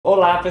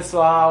Olá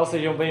pessoal,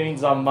 sejam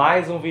bem-vindos a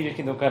mais um vídeo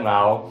aqui no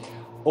canal.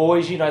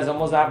 Hoje nós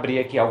vamos abrir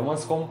aqui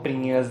algumas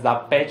comprinhas da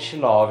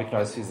Petlove que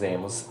nós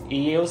fizemos.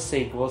 E eu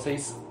sei que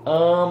vocês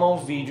amam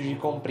vídeos de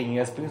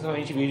comprinhas,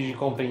 principalmente vídeos de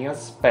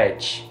comprinhas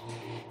pet.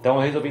 Então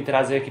eu resolvi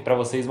trazer aqui para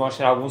vocês,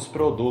 mostrar alguns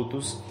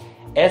produtos.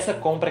 Essa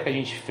compra que a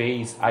gente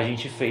fez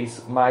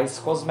mais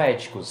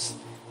cosméticos.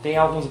 Tem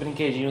alguns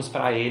brinquedinhos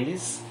para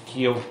eles,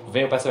 que eu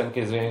venho percebendo que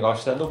eles vêm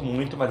gostando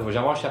muito, mas eu vou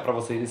já mostrar para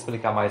vocês e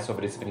explicar mais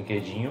sobre esse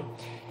brinquedinho.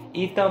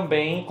 E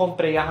também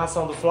comprei a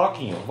ração do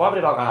Floquinho. Vou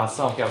abrir logo a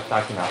ração, que é o que está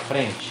aqui na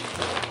frente.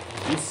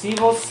 E se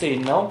você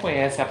não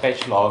conhece a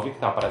Petlove, que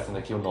está aparecendo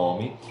aqui o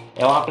nome,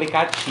 é um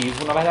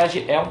aplicativo, na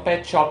verdade é um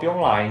pet shop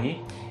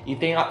online. E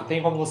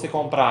tem como você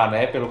comprar,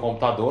 né, pelo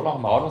computador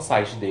normal no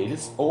site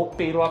deles ou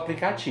pelo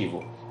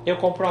aplicativo. Eu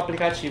compro um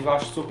aplicativo, eu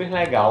acho super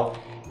legal.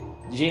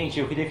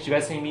 Gente, eu queria que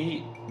tivessem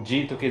me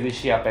dito que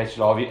existia a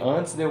Petlove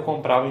antes de eu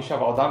comprar o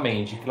enxoval da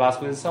Mandy, que lá as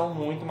coisas são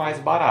muito mais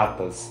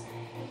baratas.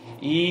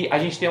 E a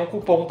gente tem um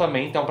cupom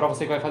também, então para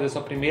você que vai fazer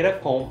sua primeira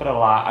compra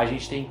lá, a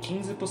gente tem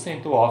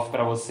 15% off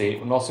para você.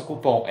 O nosso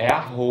cupom é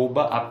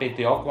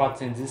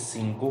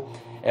 @PTO405.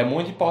 É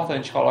muito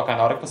importante colocar,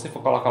 na hora que você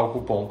for colocar o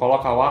cupom,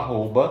 colocar o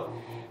arroba,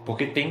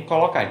 porque tem que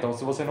colocar. Então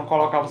se você não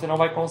colocar, você não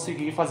vai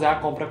conseguir fazer a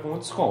compra com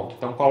desconto.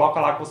 Então coloca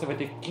lá que você vai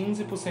ter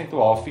 15%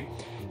 off.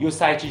 E o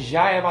site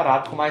já é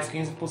barato, com mais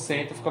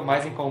 15% fica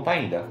mais em conta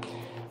ainda.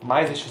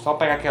 Mas deixa eu só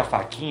pegar aqui a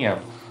faquinha.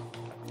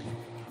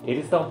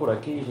 Eles estão por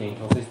aqui, gente,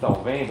 vocês estão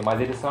vendo, mas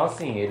eles são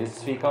assim,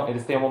 eles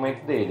têm o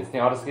momento deles.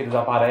 Tem horas que eles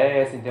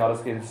aparecem, tem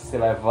horas que eles se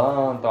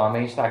levantam, a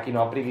mente tá aqui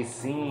numa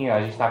preguicinha,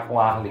 a gente tá com o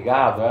ar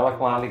ligado, ela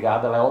com o ar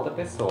ligado, ela é outra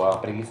pessoa, é uma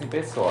preguiça em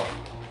pessoa.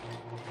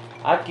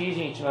 Aqui,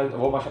 gente, eu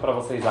vou mostrar pra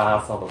vocês a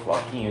ração do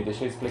Floquinho e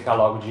deixa eu explicar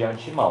logo de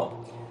antemão.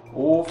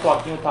 O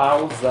Floquinho tá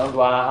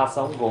usando a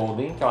ração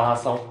Golden, que é uma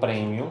ração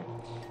Premium,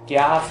 que é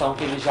a ração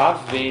que ele já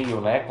veio,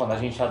 né? Quando a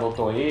gente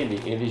adotou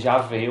ele já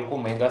veio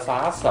comendo essa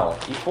ração.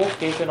 E por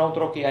que eu não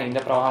troquei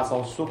ainda para uma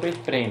ração super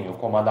premium,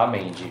 como a da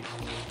Mandy?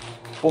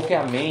 Porque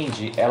a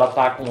Mandy, ela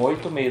tá com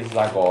 8 meses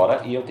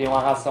agora e eu tenho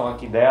uma ração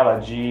aqui dela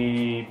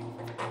de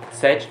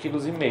 7,5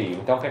 kg.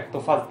 Então o que é que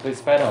eu tô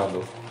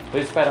esperando? Tô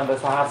esperando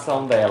essa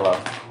ração dela.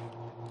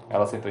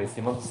 Ela sentou em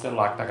cima do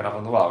celular que tá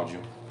gravando o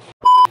áudio.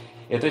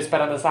 Eu tô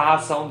esperando essa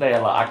ração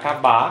dela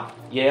acabar.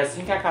 E é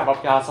assim que acabar,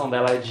 porque a ração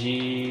dela é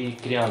de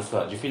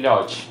criança, de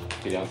filhote.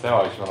 Criança é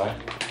ótimo, né?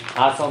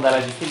 A ração dela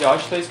é de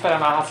filhote, tô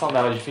esperando a ração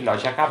dela de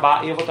filhote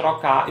acabar. E eu vou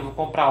trocar e vou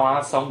comprar uma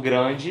ração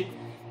grande,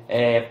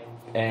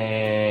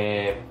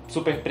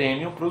 super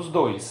premium pros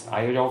dois.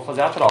 Aí eu já vou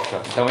fazer a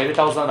troca. Então ele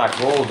tá usando a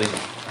Golden,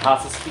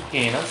 raças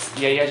pequenas.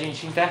 E aí a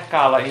gente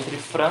intercala entre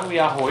frango e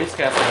arroz,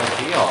 que é essa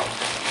daqui, ó.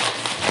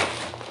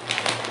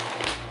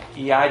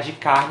 E a de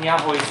carne e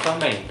arroz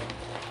também.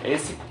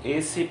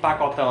 Esse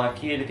pacotão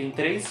aqui, ele tem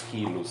 3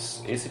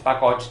 quilos. Esse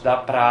pacote dá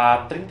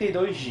pra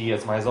 32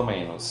 dias, mais ou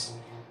menos.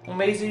 Um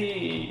mês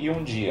e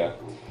um dia.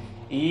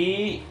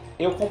 E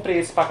eu comprei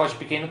esse pacote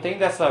pequeno, tem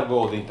dessa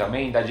Golden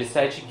também, dá de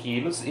 7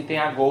 quilos. E tem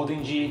a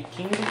Golden de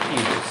 15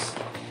 quilos.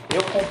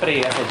 Eu comprei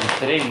essa de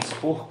 3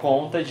 por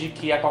conta de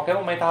que a qualquer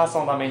momento a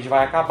ração da Mandy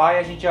vai acabar e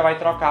a gente já vai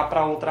trocar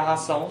pra outra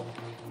ração.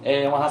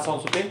 É uma ração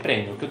super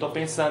premium, que eu tô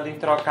pensando em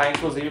trocar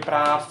inclusive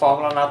pra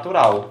fórmula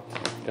natural.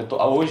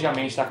 Hoje a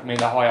Mandy tá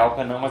comendo a Royal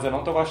Canin, mas eu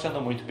não tô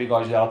gostando muito, o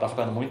bigode dela tá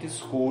ficando muito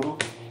escuro.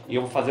 E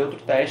eu vou fazer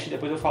outro teste e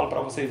depois eu falo pra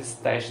vocês esse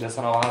teste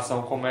dessa nova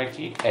ração, como é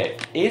que é.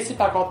 Esse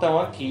pacotão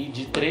aqui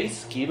de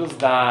 3 kg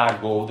da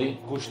Golden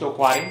custou R$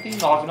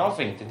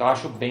 49,90, então eu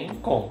acho bem em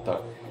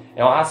conta.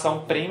 É uma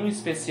ração premium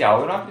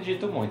especial, eu não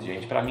acredito muito,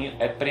 gente. Pra mim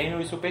é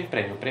premium e super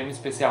premium, premium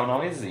especial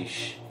não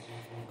existe.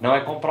 Não é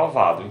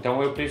comprovado,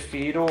 então eu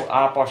prefiro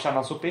apostar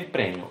na super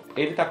premium.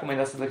 Ele tá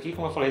comendo essa daqui,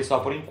 como eu falei, só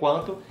por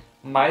enquanto,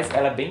 mas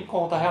ela é bem em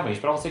conta realmente.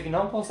 Pra você que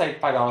não consegue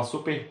pagar uma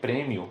super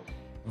premium,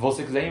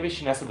 você quiser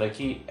investir nessa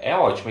daqui, é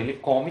ótimo. Ele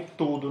come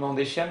tudo, não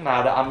deixa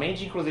nada. A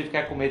Mandy, inclusive,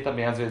 quer comer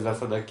também, às vezes,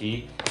 essa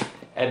daqui.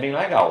 É bem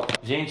legal.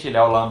 Gente, ele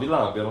é o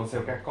lambe-lambe, eu não sei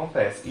o que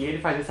acontece. E ele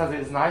faz isso, às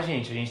vezes, na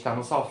gente. A gente tá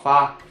no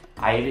sofá,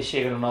 aí ele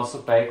chega no nosso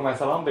pé e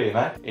começa a lamber,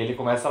 né? Ele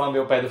começa a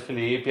lamber o pé do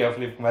Felipe, aí o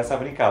Felipe começa a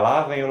brincar.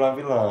 Lá vem o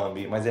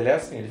lambe-lambe. Mas ele é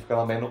assim, ele fica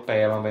lambendo o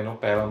pé, lambendo o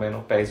pé, lambendo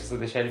o pé. E se você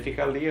deixar, ele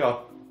fica ali,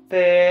 ó,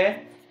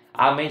 até...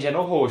 A Mandy é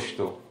no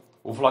rosto.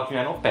 O Floquinho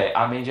é no pé,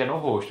 a Mandy é no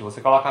rosto.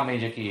 Você coloca a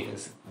Mandy aqui,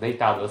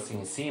 deitado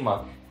assim em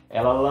cima,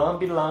 ela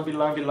lambe, lambe,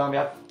 lambe, lambe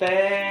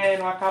até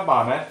não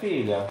acabar, né,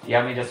 filha? E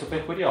a Mandy é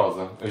super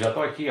curiosa. Eu já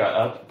tô aqui,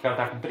 ó, porque ela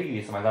tá com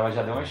preguiça, mas ela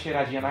já deu uma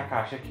cheiradinha na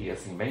caixa aqui,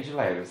 assim, bem de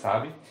leve,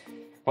 sabe?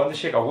 Quando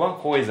chega alguma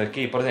coisa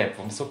aqui, por exemplo,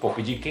 vamos supor,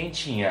 pedir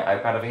quentinha, aí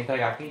o cara vem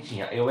entregar a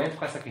quentinha. Eu entro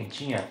com essa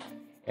quentinha,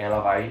 ela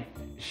vai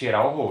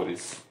cheirar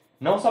horrores.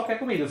 Não só porque é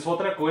comida, se for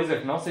outra coisa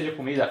que não seja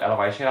comida, ela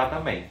vai cheirar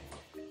também.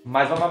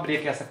 Mas vamos abrir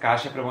aqui essa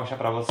caixa para eu mostrar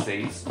para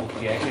vocês o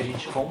que é que a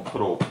gente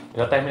comprou.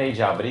 Eu já terminei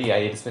de abrir,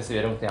 aí eles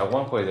perceberam que tem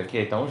alguma coisa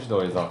aqui, então os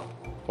dois, ó.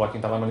 O Floquinho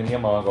tá lavando minha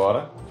mão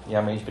agora e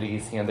a Mandy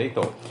preguicinha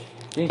deitou.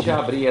 Gente, já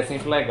abri, é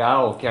sempre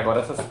legal que agora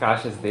essas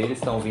caixas deles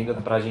estão vindo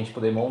pra gente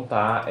poder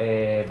montar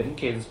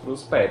brinquedos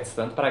pros pets,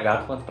 tanto pra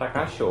gato quanto pra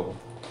cachorro.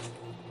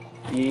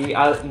 E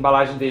a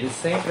embalagem dele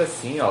sempre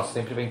assim, ó,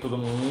 sempre vem tudo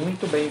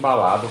muito bem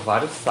embalado,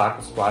 vários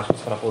sacos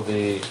plásticos para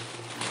poder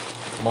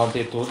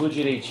manter tudo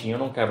direitinho,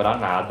 não quebrar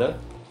nada.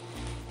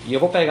 E eu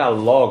vou pegar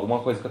logo uma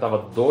coisa que eu tava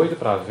doido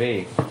pra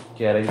ver,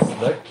 que era isso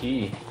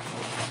daqui,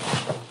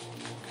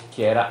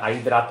 que era a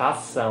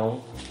hidratação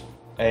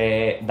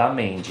da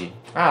Mandy.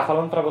 Ah,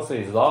 falando pra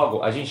vocês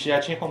logo, a gente já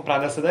tinha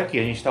comprado essa daqui,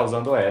 a gente tá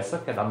usando essa,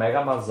 que é da Mega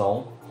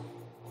Amazon.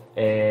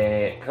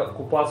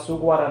 Cupuaçu,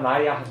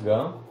 Guaraná e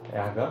Argan. É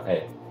Argan?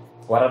 É.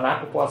 Guaraná,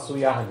 Cupuaçu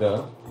e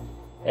Argan.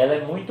 Ela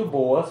é muito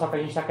boa, só que a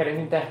gente tá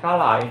querendo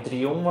intercalar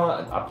entre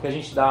uma... Porque a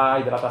gente dá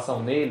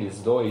hidratação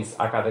neles, 2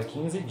 a cada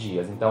 15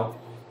 dias. Então,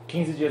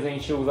 15 dias a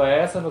gente usa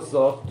essa, nos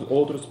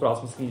outros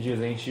próximos 15 dias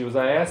a gente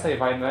usa essa, e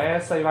vai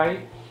nessa, e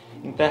vai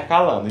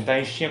intercalando. Então a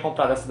gente tinha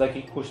comprado essa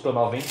daqui que custou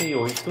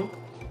 98,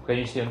 porque a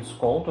gente tem um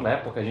desconto, né?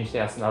 Porque a gente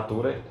tem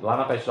assinatura. Lá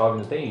na Petlove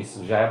ainda tem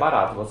isso, já é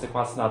barato. Você com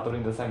assinatura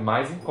ainda sai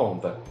mais em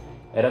conta.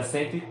 Era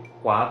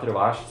 104, eu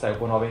acho, que saiu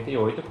por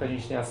 98, porque a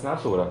gente tem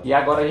assinatura. E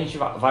agora a gente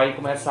vai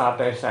começar a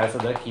testar essa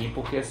daqui,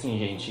 porque assim,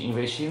 gente,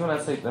 investindo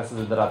nessas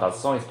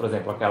hidratações, por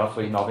exemplo, aquela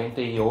foi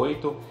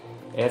 98,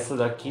 essa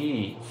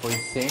daqui foi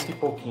 100 e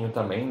pouquinho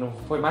também, não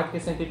foi mais que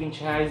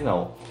 120 reais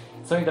não.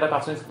 São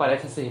hidratações que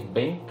parecem ser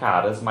bem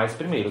caras, mas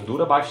primeiro,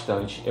 dura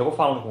bastante. Eu vou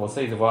falando com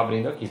vocês, eu vou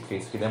abrindo aqui, porque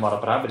isso que demora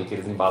pra abrir, que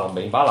eles embalam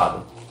bem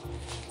embalado.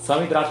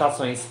 São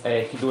hidratações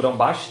que duram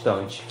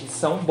bastante, que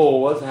são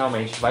boas,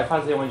 realmente, vai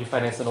fazer uma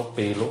diferença no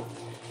pelo,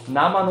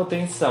 na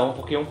manutenção,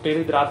 porque um pelo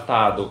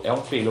hidratado é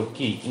um pelo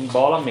que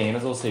embola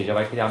menos, ou seja,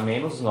 vai criar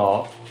menos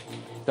nó.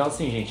 Então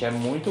assim, gente, é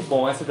muito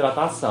bom essa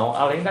hidratação,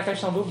 além da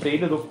questão do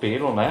brilho do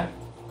pelo, né?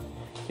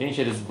 Gente,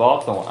 eles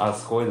botam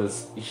as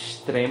coisas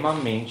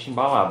extremamente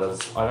embaladas.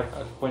 Olha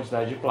a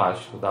quantidade de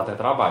plástico, dá até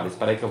trabalho.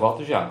 Espera aí que eu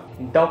volto já.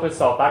 Então,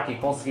 pessoal, tá aqui.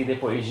 Consegui,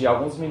 depois de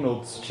alguns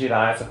minutos,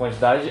 tirar essa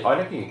quantidade.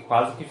 Olha aqui,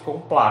 quase que ficou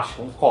um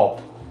plástico, um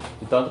copo.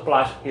 De tanto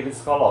plástico que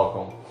eles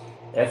colocam.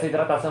 Essa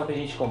hidratação que a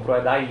gente comprou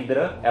é da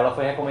Hydra. Ela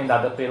foi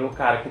recomendada pelo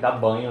cara que dá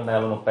banho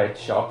nela no pet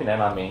shop, né,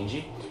 na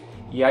Mandy.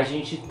 E a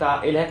gente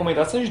ele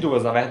recomendou essas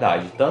duas, na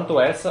verdade, tanto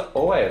essa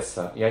ou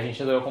essa. E a gente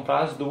resolveu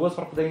comprar as duas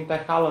para poder ir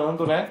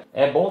intercalando, né?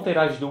 É bom ter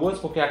as duas,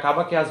 porque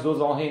acaba que as duas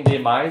vão render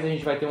mais e a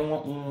gente vai ter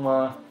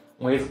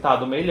um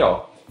resultado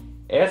melhor.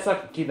 Essa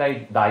aqui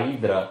da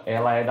Hydra,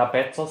 ela é da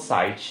Pet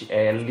Society,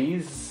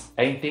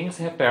 é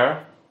Intense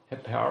Repair,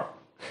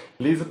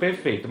 liso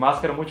perfeito,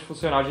 máscara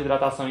multifuncional de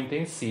hidratação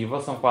intensiva,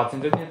 são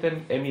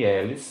 480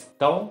 ml.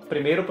 Então, o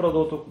primeiro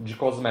produto de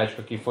cosmético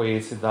aqui foi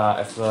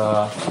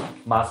essa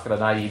máscara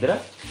da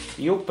Hydra.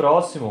 E o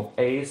próximo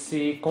é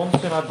esse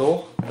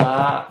condicionador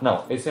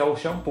esse é o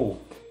shampoo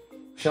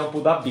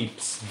da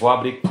Bips. Vou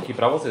abrir aqui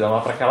pra vocês, vamos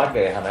lá pra aquela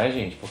guerra, né,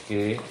 gente?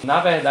 Porque,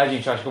 na verdade,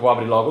 gente, eu acho que eu vou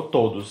abrir logo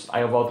todos.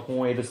 Aí eu volto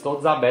com eles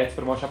todos abertos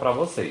pra mostrar pra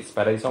vocês.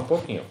 Espera aí só um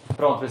pouquinho.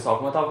 Pronto, pessoal,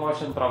 como eu tava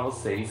mostrando pra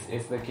vocês,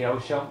 esse daqui é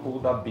o shampoo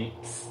da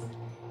Bips.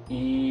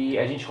 E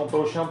a gente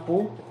comprou o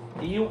shampoo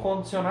e o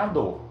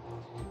condicionador.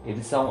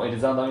 Eles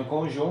andam em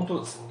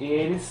conjuntos e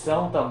eles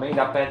são também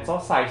da Pet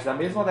Society, da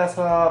mesma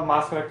dessa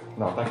máscara.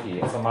 Não, tá aqui,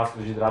 essa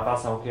máscara de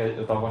hidratação que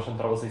eu tava mostrando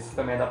pra vocês, que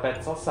também é da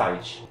Pet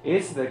Society.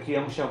 Esse daqui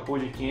é um shampoo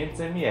de 500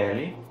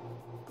 ml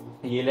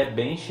e ele é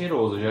bem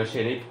cheiroso. Eu já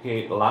cheirei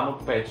porque lá no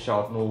pet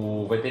shop,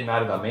 no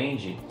veterinário da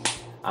Mandy,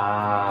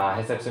 a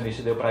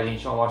recepcionista deu pra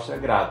gente uma amostra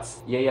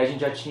grátis. E aí a gente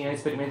já tinha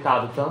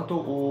experimentado tanto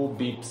o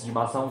Bips de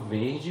maçã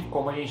verde,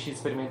 como a gente tinha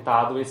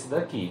experimentado esse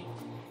daqui.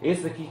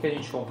 Esse daqui que a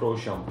gente comprou o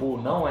shampoo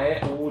não é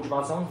o de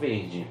maçã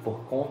verde. Por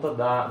conta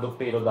do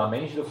pelo da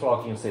mente do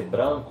floquinho ser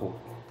branco,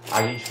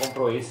 a gente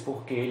comprou esse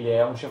porque ele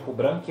é um shampoo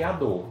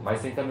branqueador. Mas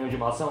tem também o de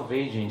maçã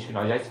verde, gente, que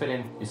nós já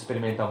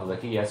experimentamos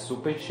aqui e é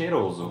super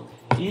cheiroso.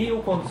 E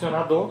o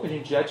condicionador que a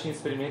gente já tinha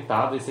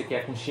experimentado, esse aqui é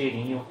com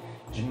cheirinho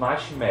de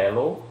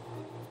marshmallow.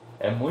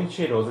 É muito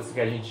cheiroso, esse que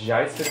a gente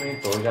já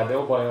experimentou, já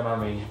deu banho na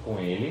Mandy com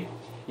ele.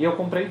 E eu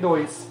comprei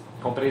dois.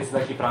 Comprei esse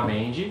daqui pra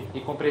Mandy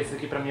e comprei esse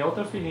aqui pra minha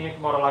outra filhinha que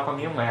mora lá com a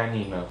minha mãe, a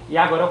Nina. E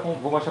agora eu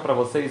vou mostrar pra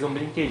vocês um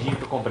brinquedinho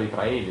que eu comprei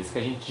pra eles, que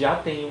a gente já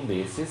tem um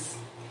desses,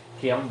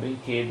 que é um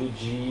brinquedo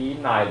de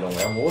nylon,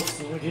 é um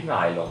ossinho de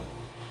nylon.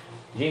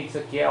 Gente, isso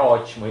aqui é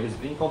ótimo, eles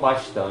brincam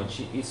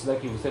bastante. Isso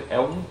daqui é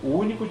o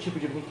único tipo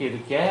de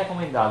brinquedo que é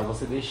recomendado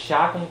você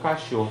deixar com o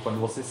cachorro quando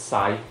você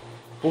sai,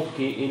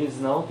 porque eles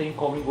não tem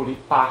como engolir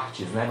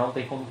partes, né? Não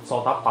tem como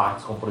soltar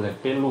partes, como por exemplo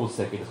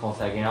pelúcia, que eles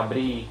conseguem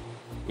abrir.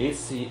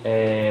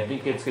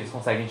 Brinquedos que eles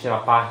conseguem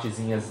tirar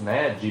partezinhas,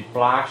 né, de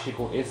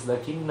plástico, esse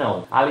daqui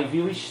não.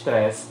 Alivia o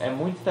estresse, é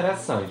muito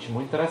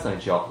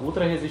interessante, ó.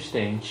 Ultra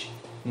resistente,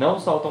 não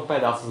soltam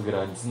pedaços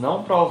grandes,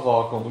 não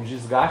provocam o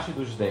desgaste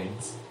dos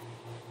dentes.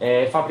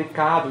 É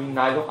fabricado em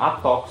nylon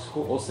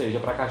atóxico, ou seja,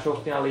 para cachorro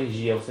que tem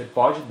alergia você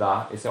pode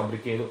dar. Esse é um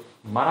brinquedo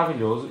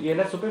maravilhoso e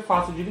ele é super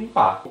fácil de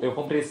limpar. Eu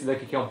comprei esse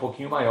daqui que é um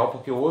pouquinho maior,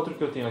 porque o outro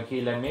que eu tenho aqui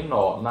ele é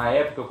menor. Na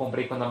época eu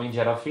comprei quando a Mandy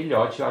era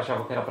filhote, eu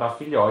achava que era para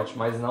filhote,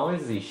 mas não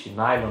existe.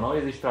 Nylon não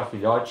existe para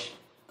filhote,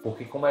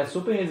 porque como é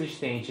super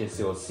resistente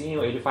esse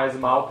ossinho, ele faz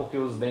mal porque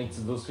os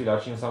dentes dos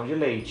filhotinhos são de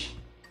leite.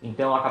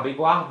 Então eu acabei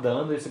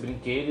guardando esse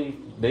brinquedo e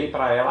dei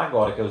para ela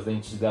agora, que os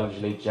dentes dela de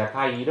leite já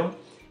caíram.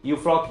 E o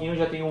floquinho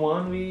já tem 1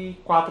 ano e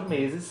 4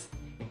 meses.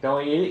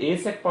 Então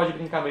esse é que pode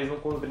brincar mesmo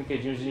com os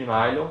brinquedinhos de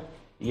nylon.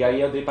 E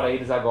aí eu dei pra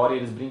eles agora e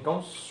eles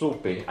brincam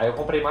super. Aí eu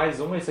comprei mais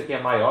um, esse aqui é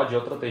maior, de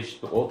outra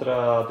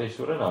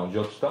textura não, de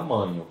outro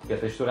tamanho. Porque a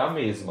textura é a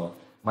mesma,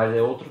 mas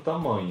é outro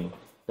tamanho.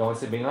 Então vai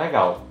ser bem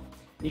legal.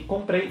 E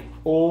comprei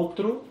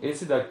outro,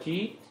 esse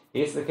daqui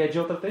é de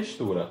outra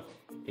textura.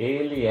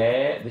 Ele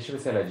é... deixa eu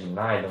ver se ele é de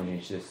nylon,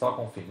 gente, deixa eu só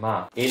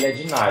confirmar. Ele é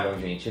de nylon,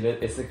 gente.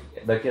 Esse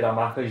daqui é da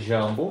marca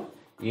Jumbo.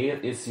 E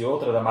esse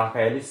outro é da marca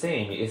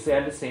LCM. Esse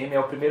LCM é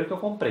o primeiro que eu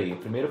comprei. O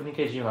primeiro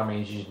brinquedinho na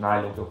mente de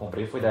nylon que eu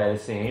comprei foi da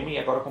LCM. E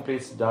agora eu comprei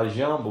esse da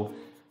Jumbo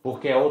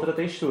porque é outra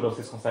textura.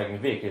 Vocês conseguem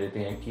ver que ele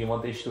tem aqui uma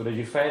textura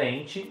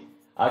diferente.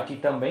 Aqui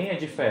também é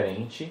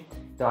diferente.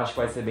 Então acho que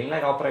vai ser bem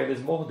legal para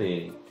eles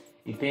morderem.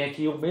 E tem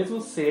aqui o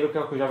mesmo selo que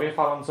é o que eu já venho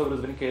falando sobre os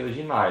brinquedos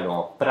de nylon,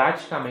 ó,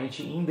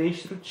 praticamente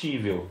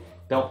indestrutível.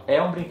 Então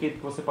é um brinquedo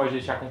que você pode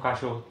deixar com o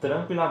cachorro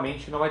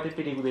tranquilamente, não vai ter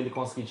perigo dele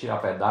conseguir tirar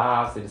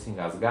pedaço, ele se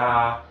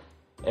engasgar.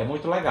 É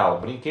muito legal.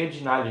 Brinquedo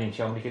de nylon,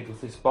 gente, é um brinquedo que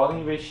vocês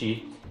podem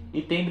investir.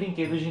 E tem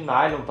brinquedos de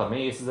nylon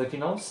também, esses aqui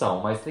não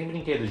são, mas tem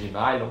brinquedos de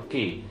nylon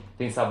que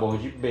tem sabor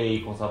de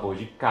bacon, sabor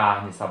de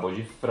carne, sabor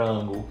de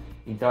frango.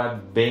 Então é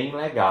bem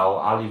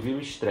legal, alivia o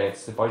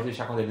estresse. Você pode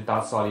deixar quando ele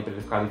tá só ali para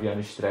ele ficar aliviando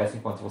o estresse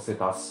enquanto você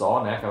tá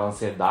só, né? Aquela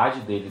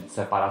ansiedade dele de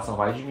separação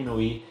vai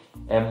diminuir,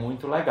 é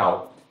muito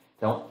legal.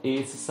 Então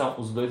esses são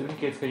os 2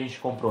 brinquedos que a gente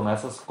comprou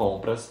nessas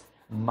compras.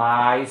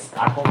 Mas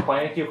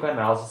acompanha aqui o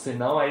canal, se você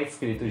não é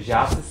inscrito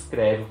já se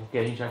inscreve, porque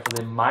a gente vai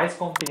fazer mais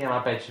comprinha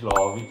na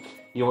Petlove.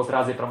 E eu vou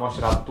trazer para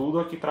mostrar tudo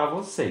aqui para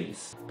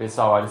vocês.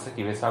 Pessoal, olha isso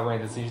aqui, vê se eu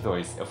aguento esses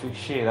dois. Eu fico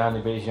cheirando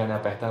e beijando e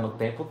apertando o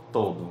tempo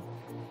todo.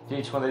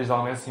 Gente, quando eles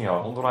dormem assim,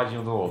 ó, um do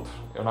ladinho do outro,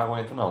 eu não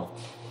aguento não.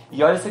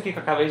 E olha isso aqui que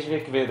eu acabei de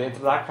ver que veio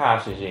dentro da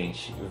caixa,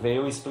 gente.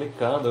 Veio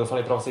explicando, eu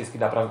falei pra vocês que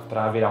dá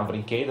pra virar um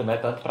brinquedo, né?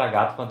 Tanto pra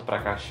gato quanto pra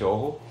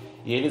cachorro.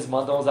 E eles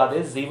mandam os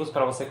adesivos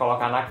pra você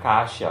colocar na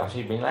caixa, eu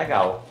achei bem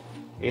legal.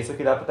 Esse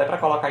aqui dá até pra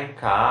colocar em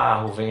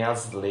carro, vem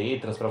as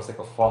letras pra você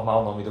formar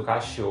o nome do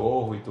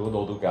cachorro e tudo,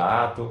 ou do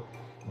gato.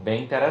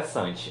 Bem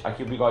interessante.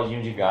 Aqui o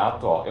bigodinho de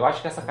gato, ó. Eu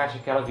acho que essa caixa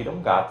aqui ela vira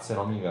um gato, se eu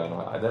não me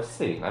engano. Deve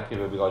ser, né? Porque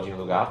veio o bigodinho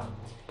do gato.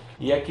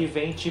 E aqui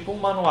vem tipo um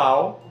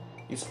manual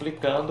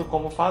explicando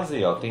como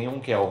fazer, ó. Tem um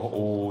que é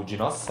o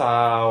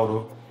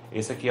dinossauro.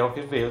 Esse aqui é o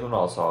que veio do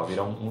nosso, ó.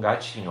 Vira um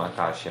gatinho a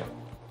caixa.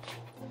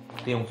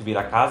 Tem um que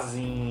vira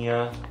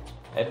casinha.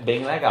 É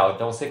bem legal.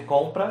 Então você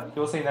compra e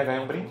você ainda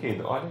ganha um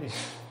brinquedo. Olha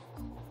isso.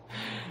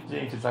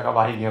 Gente, isso tá com a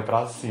barriguinha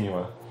pra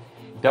cima.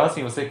 Então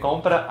assim, você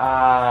compra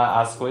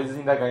as coisas e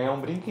ainda ganha um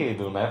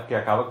brinquedo, né? Porque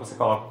acaba que você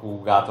coloca o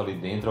gato ali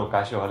dentro ou o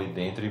cachorro ali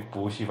dentro e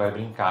puxa e vai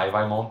brincar e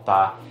vai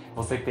montar.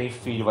 Você que tem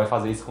filho vai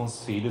fazer isso com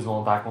os filhos,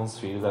 montar com os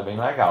filhos, é bem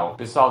legal.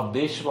 Pessoal,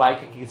 deixa o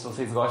like aqui se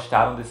vocês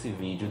gostaram desse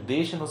vídeo.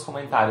 Deixa nos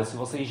comentários se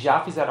vocês já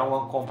fizeram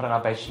alguma compra na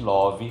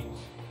Petlove.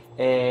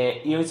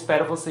 E eu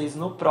espero vocês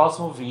no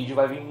próximo vídeo.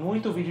 Vai vir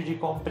muito vídeo de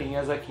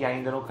comprinhas aqui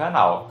ainda no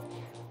canal.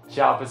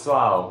 Tchau,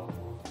 pessoal!